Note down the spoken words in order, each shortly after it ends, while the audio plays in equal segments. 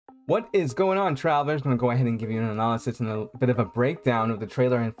What is going on, travelers? I'm going to go ahead and give you an analysis and a bit of a breakdown of the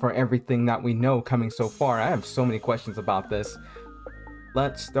trailer and for everything that we know coming so far. I have so many questions about this.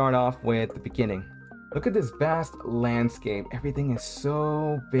 Let's start off with the beginning. Look at this vast landscape. Everything is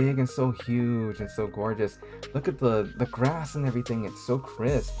so big and so huge and so gorgeous. Look at the grass and everything. It's so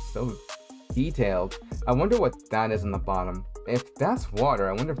crisp, so detailed. I wonder what that is in the bottom. If that's water,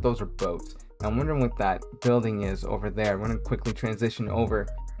 I wonder if those are boats. I'm wondering what that building is over there. I'm going to quickly transition over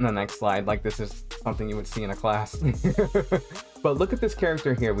in the next slide, like this is something you would see in a class. But look at this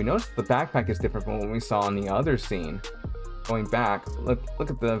character here. We noticed the backpack is different from what we saw in the other scene. Going back, look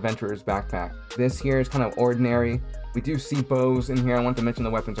at the adventurer's backpack. This here is kind of ordinary. We do see bows in here. I want to mention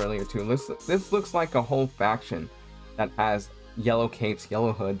the weapons earlier too. This looks like a whole faction that has yellow capes,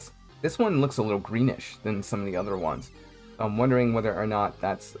 yellow hoods. This one looks a little greenish than some of the other ones. I'm wondering whether or not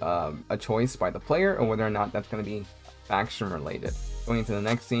that's a choice by the player or whether or not that's going to be faction related. Going into the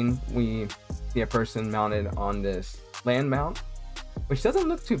next scene, we see a person mounted on this land mount, which doesn't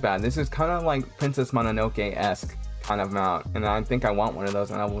look too bad. This is kind of like Princess Mononoke-esque kind of mount, and I think I want one of those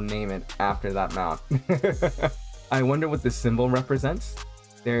and I will name it after that mount. I wonder what this symbol represents.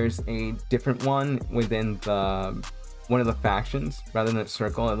 There's a different one within one of the factions. Rather than a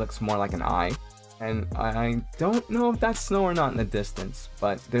circle, it looks more like an eye. And I don't know if that's snow or not in the distance,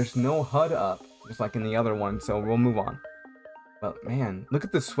 but there's no HUD up, just like in the other one, so we'll move on. But man, look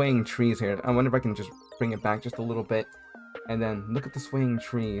at the swaying trees here. I wonder if I can just bring it back just a little bit. And then look at the swaying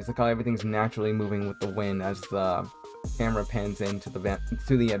trees. Look how everything's naturally moving with the wind as the camera pans into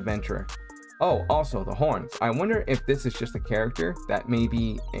the adventure. Oh, also the horns. I wonder if this is just a character that may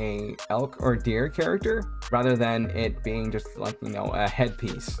be a elk or deer character, rather than it being just like, you know, a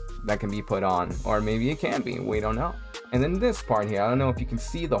headpiece that can be put on, or maybe it can be, we don't know. And then this part here, I don't know if you can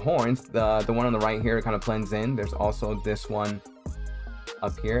see the horns. The one on the right here kind of blends in. There's also this one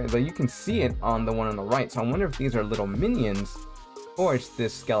up here, but you can see it on the one on the right. So I wonder if these are little minions, or it's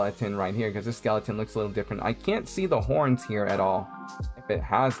this skeleton right here, because this skeleton looks a little different. I can't see the horns here at all, if it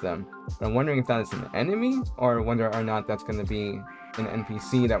has them. But I'm wondering if that is an enemy, or whether or not that's going to be an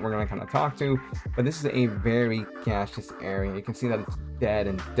NPC that we're going to kind of talk to. But this is a very gaseous area. You can see that it's dead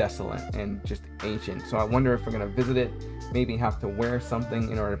and desolate and just ancient. So I wonder if we're going to visit it, maybe have to wear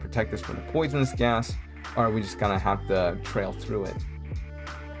something in order to protect us from the poisonous gas, or are we just going to have to trail through it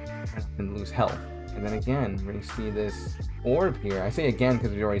and lose health. And then again, we're going to see this orb here. I say again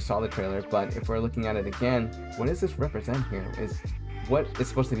because we already saw the trailer, but if we're looking at it again, what does this represent here? What is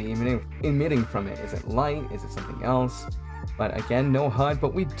supposed to be emitting from it? Is it light? Is it something else? But again, no HUD,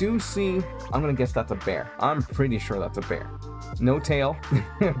 but we do see, I'm going to guess that's a bear. I'm pretty sure that's a bear. No tail,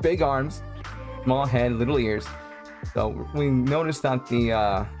 big arms, small head, little ears. So we noticed that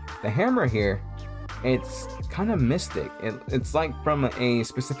the hammer here, it's kind of mystic. It's like from a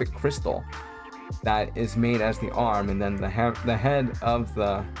specific crystal that is made as the arm, and then the head of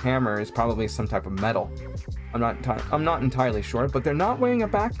the hammer is probably some type of metal. I'm not entirely sure, but they're not wearing a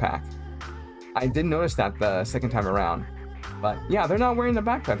backpack. I did notice that the second time around. But yeah, they're not wearing the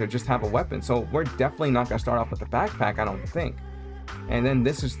backpack, they just have a weapon. So we're definitely not gonna start off with a backpack, I don't think. And then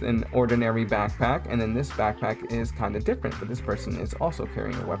this is an ordinary backpack, and then this backpack is kind of different, but this person is also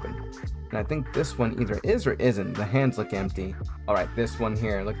carrying a weapon. And I think this one either is or isn't. The hands look empty. All right, this one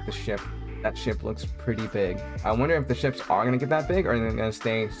here, look at the ship. That ship looks pretty big. I wonder if the ships are gonna get that big, or they're gonna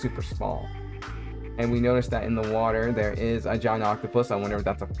stay super small. And we noticed that in the water, there is a giant octopus. I wonder if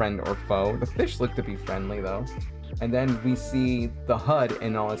that's a friend or foe. The fish look to be friendly though. And then we see the HUD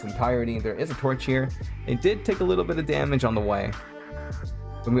in all its entirety. There is a torch here. It did take a little bit of damage on the way.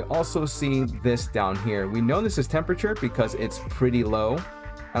 And we also see this down here. We know this is temperature because it's pretty low.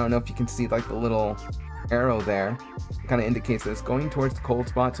 I don't know if you can see like the little arrow there. It kind of indicates that it's going towards the cold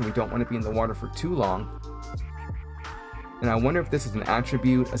spots and we don't want to be in the water for too long. And I wonder if this is an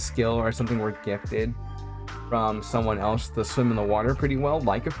attribute, a skill, or something we're gifted from someone else to swim in the water pretty well,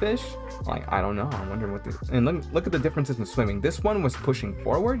 like a fish. Like, I don't know. I wonder what this... And look at the differences in swimming. This one was pushing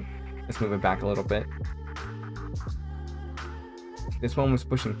forward. Let's move it back a little bit. This one was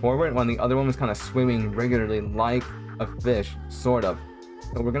pushing forward, while the other one was kind of swimming regularly like a fish, sort of.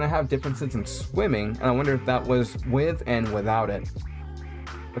 So we're going to have differences in swimming, and I wonder if that was with and without it.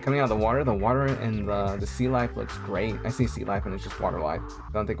 But coming out of the water and the sea life looks great. I see sea life and it's just water life.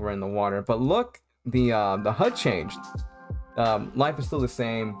 I don't think we're in the water. But look, the HUD changed. Life is still the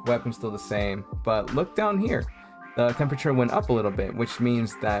same, weapon's still the same, but look down here. The temperature went up a little bit, which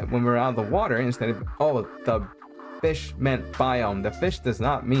means that when we're out of the water, instead of, oh, the fish meant biome. The fish does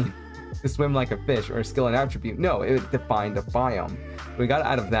not mean to swim like a fish or a skill and attribute. No, it defined a biome. We got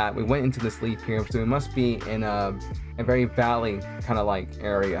out of that. We went into this leaf here, so we must be in a very valley kind of like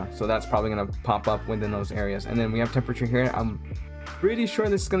area. So that's probably going to pop up within those areas. And then we have temperature here. I'm pretty sure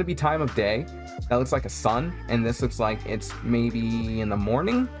this is going to be time of day. That looks like a sun, and this looks like it's maybe in the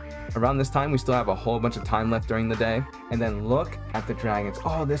morning. Around this time, we still have a whole bunch of time left during the day. And then look at the dragons.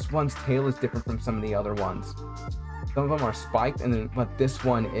 Oh, this one's tail is different from some of the other ones. Some of them are spiked, and then but this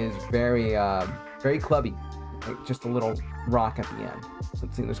one is very clubby, like just a little rock at the end.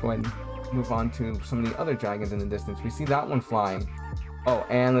 Let's see. Let's go ahead and move on to some of the other dragons in the distance. We see that one flying. Oh,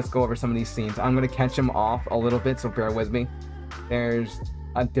 and let's go over some of these scenes. I'm gonna catch them off a little bit, so bear with me. There's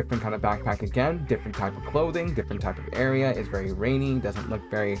a different kind of backpack again, different type of clothing, different type of area. It's very rainy, doesn't look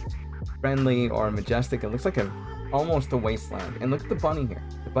very friendly or majestic. It looks like almost a wasteland. And look at the bunny here.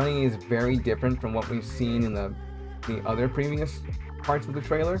 The bunny is very different from what we've seen in the other previous parts of the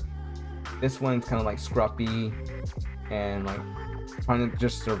trailer. This one's kind of like scruffy and like trying to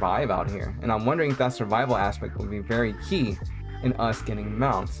just survive out here. And I'm wondering if that survival aspect will be very key in us getting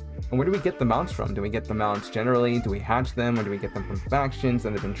mounts. And where do we get the mounts from? Do we get the mounts generally? Do we hatch them, or do we get them from factions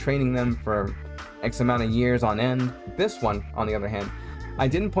that have been training them for X amount of years on end? This one, on the other hand, I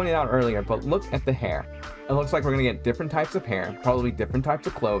didn't point it out earlier, but look at the hair. It looks like we're gonna get different types of hair, probably different types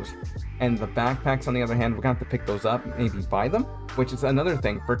of clothes. And the backpacks, on the other hand, we're gonna have to pick those up, maybe buy them, which is another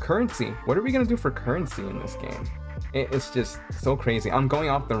thing. For currency, what are we gonna do for currency in this game? It's just so crazy. I'm going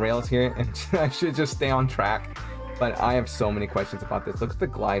off the rails here, and I should just stay on track. But I have so many questions about this. Look at the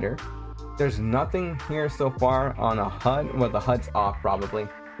glider. There's nothing here so far on a HUD. Well, the HUD's off probably,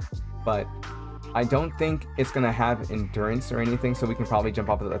 but I don't think it's gonna have endurance or anything, so we can probably jump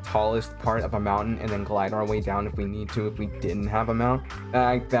off of the tallest part of a mountain and then glide our way down if we need to, if we didn't have a mount.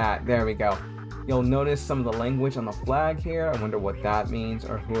 Like that, there we go. You'll notice some of the language on the flag here. I wonder what that means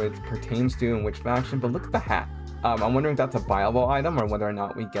or who it pertains to and which faction, but look at the hat. I'm wondering if that's a buyable item or whether or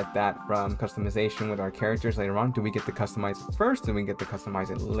not we get that from customization with our characters later on. Do we get to customize it first? Do we get to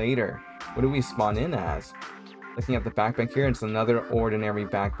customize it later? What do we spawn in as? Looking at the backpack here, it's another ordinary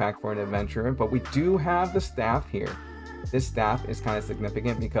backpack for an adventurer, but we do have the staff here. This staff is kind of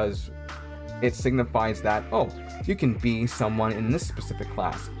significant because it signifies that, oh, you can be someone in this specific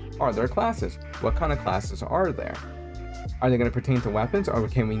class. Are there classes? What kind of classes are there? Are they going to pertain to weapons, or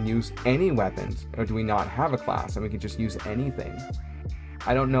can we use any weapons? Or do we not have a class and we can just use anything?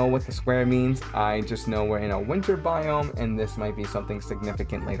 I don't know what the square means. I just know we're in a winter biome and this might be something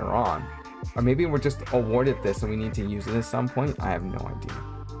significant later on. Or maybe we're just awarded this and we need to use it at some point. I have no idea.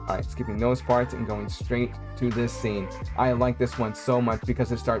 Alright, skipping those parts and going straight to this scene. I like this one so much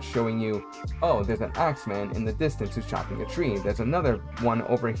because it starts showing you, oh, there's an axeman in the distance who's chopping a tree. There's another one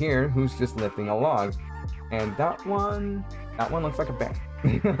over here who's just lifting a log. And that one looks like a bear.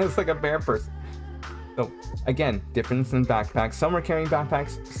 It's like a bear person. So again, difference in backpacks. Some are carrying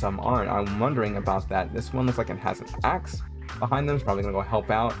backpacks, some aren't. I'm wondering about that. This one looks like it has an axe behind them. It's probably gonna go help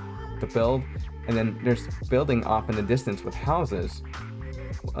out to build. And then there's building off in the distance with houses.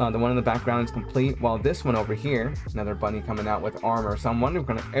 The one in the background is complete, while this one over here, another bunny coming out with armor. So I'm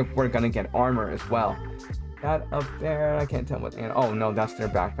wondering if we're gonna get armor as well. That up there, I can't tell what. And oh no, that's their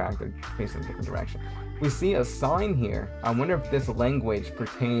backpack. They're facing a different direction. We see a sign here. I wonder if this language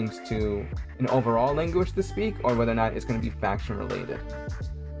pertains to an overall language to speak, or whether or not it's going to be faction related.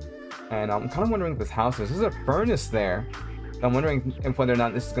 And I'm kind of wondering if this house is. There's a furnace there. I'm wondering if whether or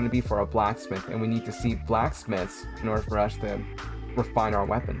not this is going to be for a blacksmith, and we need to see blacksmiths in order for us to refine our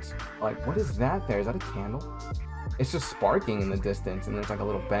weapons. Like, what is that there? Is that a candle? It's just sparking in the distance, and there's like a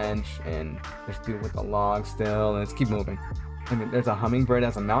little bench, and there's dude with the log still, and let's keep moving. And there's a hummingbird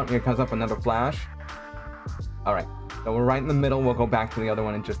as a mount. Here comes up another flash. Alright, so we're right in the middle. We'll go back to the other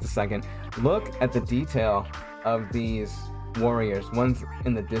one in just a second. Look at the detail of these warriors. One's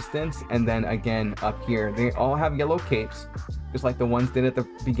in the distance, and then again up here. They all have yellow capes, just like the ones did at the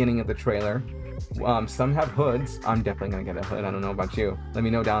beginning of the trailer. Some have hoods. I'm definitely going to get a hood. I don't know about you. Let me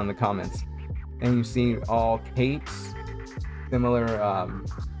know down in the comments. And you see all capes, similar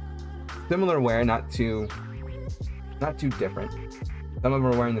wear, not too different. Some of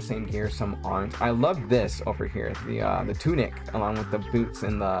them are wearing the same gear, some aren't. I love this over here, the tunic, along with the boots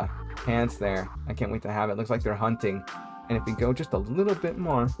and the pants there. I can't wait to have it. Looks like they're hunting. And if we go just a little bit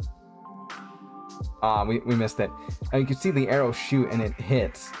more... we missed it. You can see the arrow shoot and it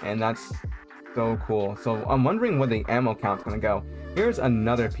hits, and that's so cool. So I'm wondering where the ammo count's gonna go. Here's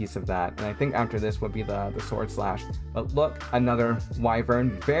another piece of that, and I think after this would be the sword slash. But look, another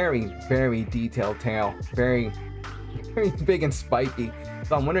wyvern. Very, very detailed tail. Very very big and spiky.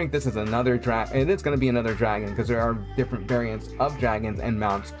 So I'm wondering if this is another dragon. It is going to be another dragon because there are different variants of dragons and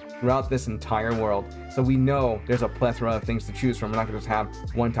mounts throughout this entire world. So we know there's a plethora of things to choose from. We're not going to just have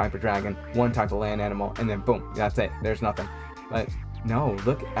one type of dragon, one type of land animal, and then boom, that's it. There's nothing. But no,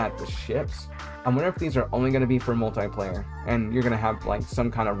 look at the ships. I wonder if these are only going to be for multiplayer, and you're going to have like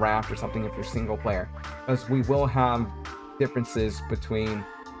some kind of raft or something if you're single player, because we will have differences between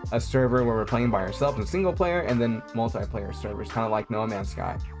a server where we're playing by ourselves in single player and then multiplayer servers, kind of like No Man's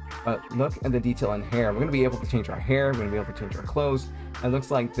Sky. But look at the detail in hair. We're going to be able to change our hair. We're going to be able to change our clothes. It looks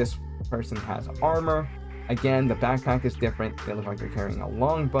like this person has armor. Again, the backpack is different. They look like they're carrying a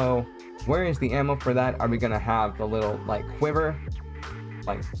longbow. Where is the ammo for that? Are we going to have the little like quiver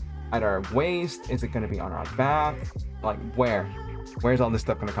like at our waist? Is it going to be on our back? Like where's all this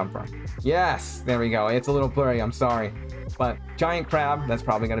stuff going to come from? Yes, there we go. It's a little blurry, I'm sorry. But giant crab, that's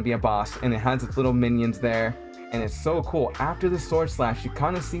probably going to be a boss, and it has its little minions there, and it's so cool. After the sword slash, you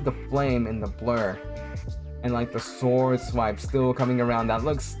kind of see the flame in the blur, and like the sword swipe still coming around. That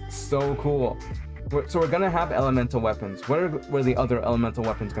looks so cool. So we're going to have elemental weapons. What are the other elemental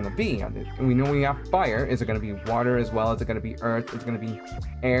weapons going to be? We know we have fire. Is it going to be water as well? Is it going to be earth? Is it going to be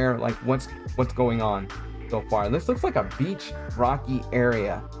air? Like what's going on so far? This looks like a beach rocky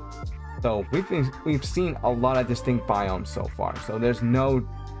area. So we've seen a lot of distinct biomes so far. So there's no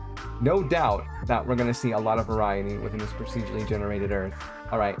doubt that we're going to see a lot of variety within this procedurally generated Earth.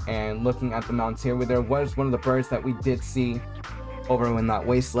 All right, and looking at the mounts here, where there was one of the birds that we did see over in that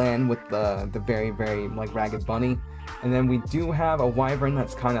wasteland with the very, very like ragged bunny. And then we do have a wyvern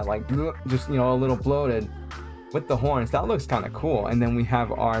that's kind of like just, you know, a little bloated with the horns. That looks kind of cool. And then we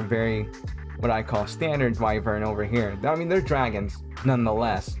have our very, what I call standard wyvern over here. I mean, they're dragons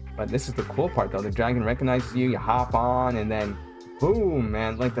nonetheless. But this is the cool part though. The dragon recognizes you, you hop on, and then boom,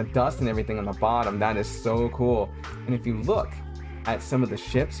 man, like the dust and everything on the bottom. That is so cool. And if you look at some of the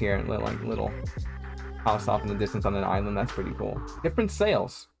ships here, like little house off in the distance on an island, that's pretty cool. Different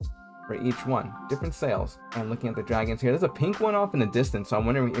sails for each one, different sails. And looking at the dragons here, there's a pink one off in the distance. So I'm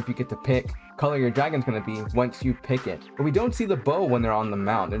wondering if you get to pick color your dragon's going to be once you pick it. But we don't see the bow when they're on the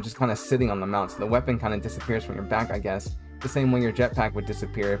mount. They're just kind of sitting on the mount. So the weapon kind of disappears from your back, I guess. The same way your jetpack would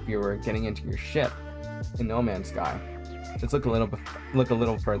disappear if you were getting into your ship in No Man's Sky. Let's look a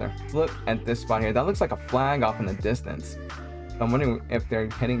little further. Let's look at this spot here. That looks like a flag off in the distance. So I'm wondering if they're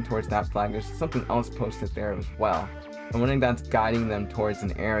heading towards that flag. There's something else posted there as well. I'm wondering if that's guiding them towards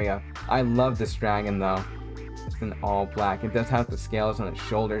an area. I love this dragon though. It's in all black. It does have the scales on its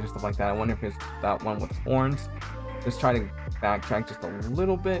shoulders and stuff like that. I wonder if it's that one with horns. Let's try to backtrack just a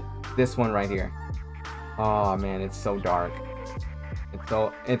little bit. This one right here. Oh man, it's so dark.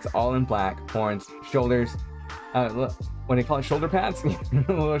 It's all in black. Horns, shoulders. Look, what do you call it? Shoulder pads?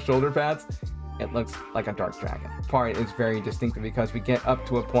 Little shoulder pads. It looks like a dark dragon. Part is very distinctive because we get up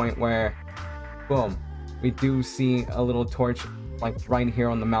to a point where, boom, we do see a little torch like right here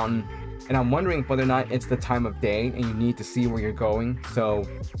on the mountain. And I'm wondering whether or not it's the time of day and you need to see where you're going. So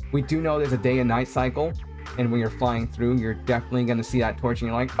we do know there's a day and night cycle. And when you're flying through, you're definitely going to see that torch and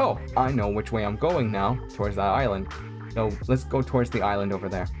you're like, oh, I know which way I'm going now, towards that island. So let's go towards the island over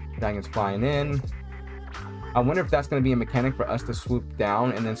there. Dragon's flying in. I wonder if that's going to be a mechanic for us to swoop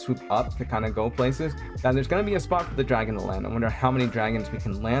down and then swoop up to kind of go places. Now there's going to be a spot for the dragon to land. I wonder how many dragons we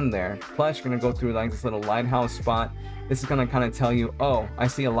can land there. Plus you're going to go through like this little lighthouse spot. This is going to kind of tell you, oh, I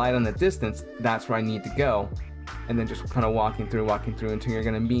see a light in the distance. That's where I need to go. And then just kind of walking through until you're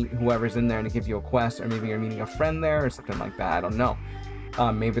going to meet whoever's in there to give you a quest, or maybe you're meeting a friend there or something like that. I don't know.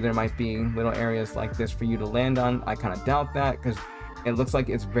 Maybe there might be little areas like this for you to land on. I kind of doubt that because it looks like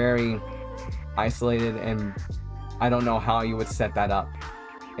it's very isolated, and I don't know how you would set that up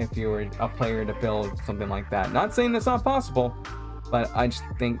if you were a player to build something like that. Not saying that's not possible, but I just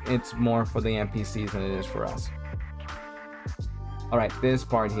think it's more for the NPCs than it is for us. Alright, this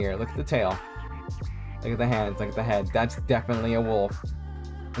part here. Look at the tail. Look at the hands, look at the head. That's definitely a wolf.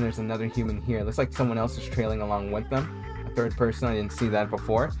 And there's another human here. Looks like someone else is trailing along with them. A third person, I didn't see that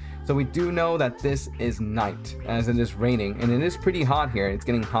before. So we do know that this is night, as it is raining. And it is pretty hot here. It's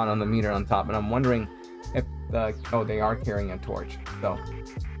getting hot on the meter on top. And I'm wondering if oh, they are carrying a torch. So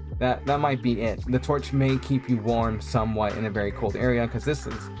that might be it. The torch may keep you warm somewhat in a very cold area, because this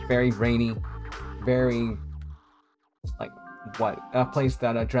is very rainy, very, like, what a place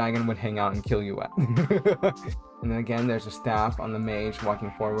that a dragon would hang out and kill you at. And then again, there's a staff on the mage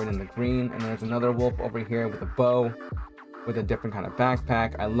walking forward in the green, and there's another wolf over here with a bow with a different kind of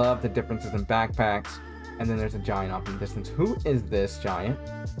backpack. I love the differences in backpacks. And then there's a giant off in the distance. Who is this giant?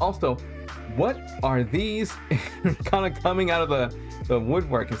 Also, what are these kind of coming out of the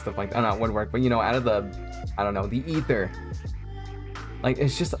woodwork and stuff like that? Not woodwork, but you know, out of the, I don't know, the ether. Like,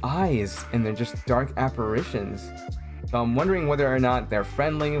 it's just eyes, and they're just dark apparitions. So I'm wondering whether or not they're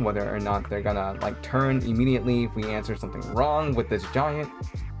friendly, whether or not they're gonna like turn immediately if we answer something wrong with this giant.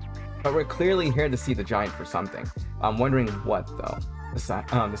 But we're clearly here to see the giant for something. I'm wondering what though. The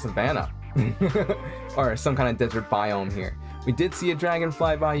savannah. Or some kind of desert biome here. We did see a dragon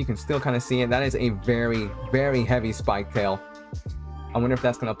fly by. You can still kind of see it. That is a very, very heavy spike tail. I wonder if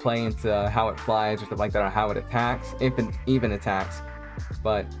that's going to play into how it flies or stuff like that, or how it attacks, if it even attacks.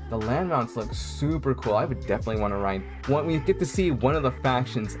 But the land mounts look super cool. I would definitely want to ride. We get to see one of the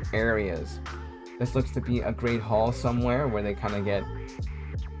faction's areas. This looks to be a great hall somewhere where they kind of get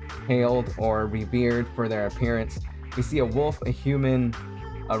hailed or revered for their appearance. We see a wolf, a human,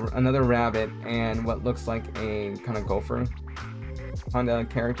 another rabbit, and what looks like a kind of gopher kind of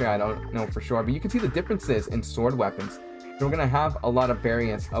character. I don't know for sure, but you can see the differences in sword weapons. So we're going to have a lot of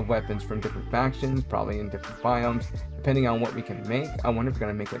variants of weapons from different factions, probably in different biomes, depending on what we can make. I wonder if we're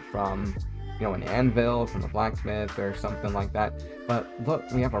going to make it from, you know, an anvil, from a blacksmith, or something like that. But look,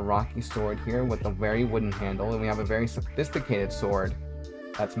 we have a rocky sword here with a very wooden handle, and we have a very sophisticated sword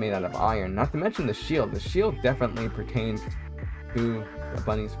that's made out of iron. Not to mention the shield. The shield definitely pertains to the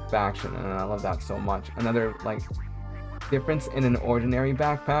bunny's faction, and I love that so much. Another, like, difference in an ordinary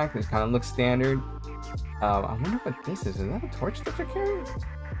backpack. This kind of looks standard. I wonder what this is. Is that a torch that you're carrying?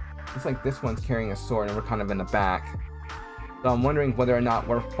 It's like this one's carrying a sword and we're kind of in the back. So I'm wondering whether or not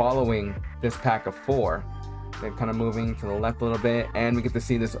we're following this pack of 4. They're kind of moving to the left a little bit, and we get to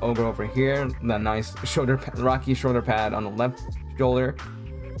see this ogre over here. The nice rocky shoulder pad on the left shoulder.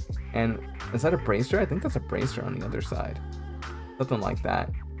 And is that a bracer? I think that's a bracer on the other side. Something like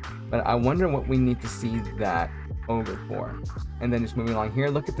that. But I wonder what we need to see that ogre for. And then just moving along here,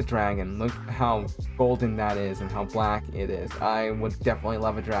 look at the dragon. Look how golden that is and how black it is. I would definitely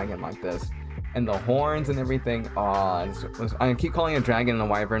love a dragon like this. And the horns and everything. Oh, I keep calling a dragon and a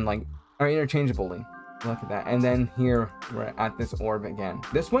wyvern like are interchangeably. Look at that. And then here we're at this orb again.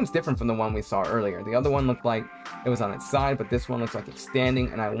 This one's different from the one we saw earlier. The other one looked like it was on its side, but this one looks like it's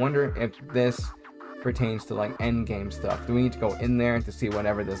standing. And I wonder if this pertains to like end game stuff. Do we need to go in there to see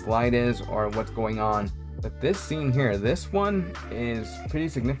whatever this light is or what's going on? But this scene here, this one is pretty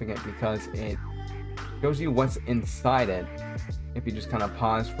significant because it shows you what's inside it. If you just kind of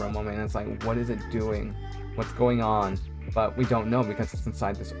pause for a moment and it's like, what is it doing? What's going on? But we don't know because it's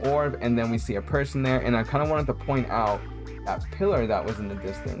inside this orb. And then we see a person there, and I kind of wanted to point out that pillar that was in the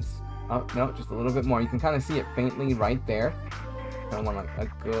distance. Oh no, just a little bit more. You can kind of see it faintly right there. I want a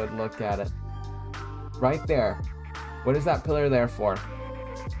good look at it right there. What is that pillar there for?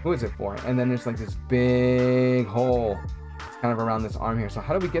 Who is it for? And then there's like this big hole. It's kind of around this arm here. So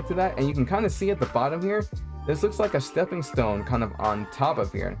how do we get to that? And you can kind of see at the bottom here, this looks like a stepping stone kind of on top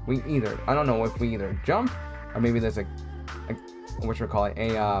of here. I don't know if we either jump or maybe there's a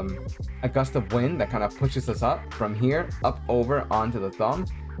gust of wind that kind of pushes us up from here up over onto the thumb.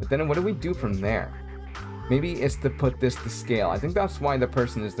 But then what do we do from there? Maybe it's to put this to scale. I think that's why the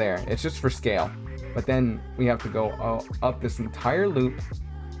person is there. It's just for scale. But then we have to go up this entire loop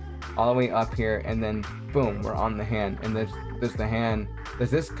all the way up here, and then boom, we're on the hand. And there's the hand.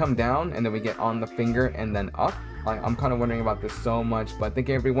 Does this come down and then we get on the finger and then up? I'm kind of wondering about this so much. But thank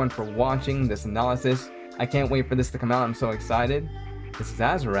you everyone for watching this analysis. I can't wait for this to come out. I'm so excited. This is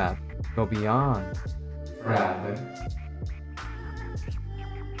Azarath. Go beyond. Raven.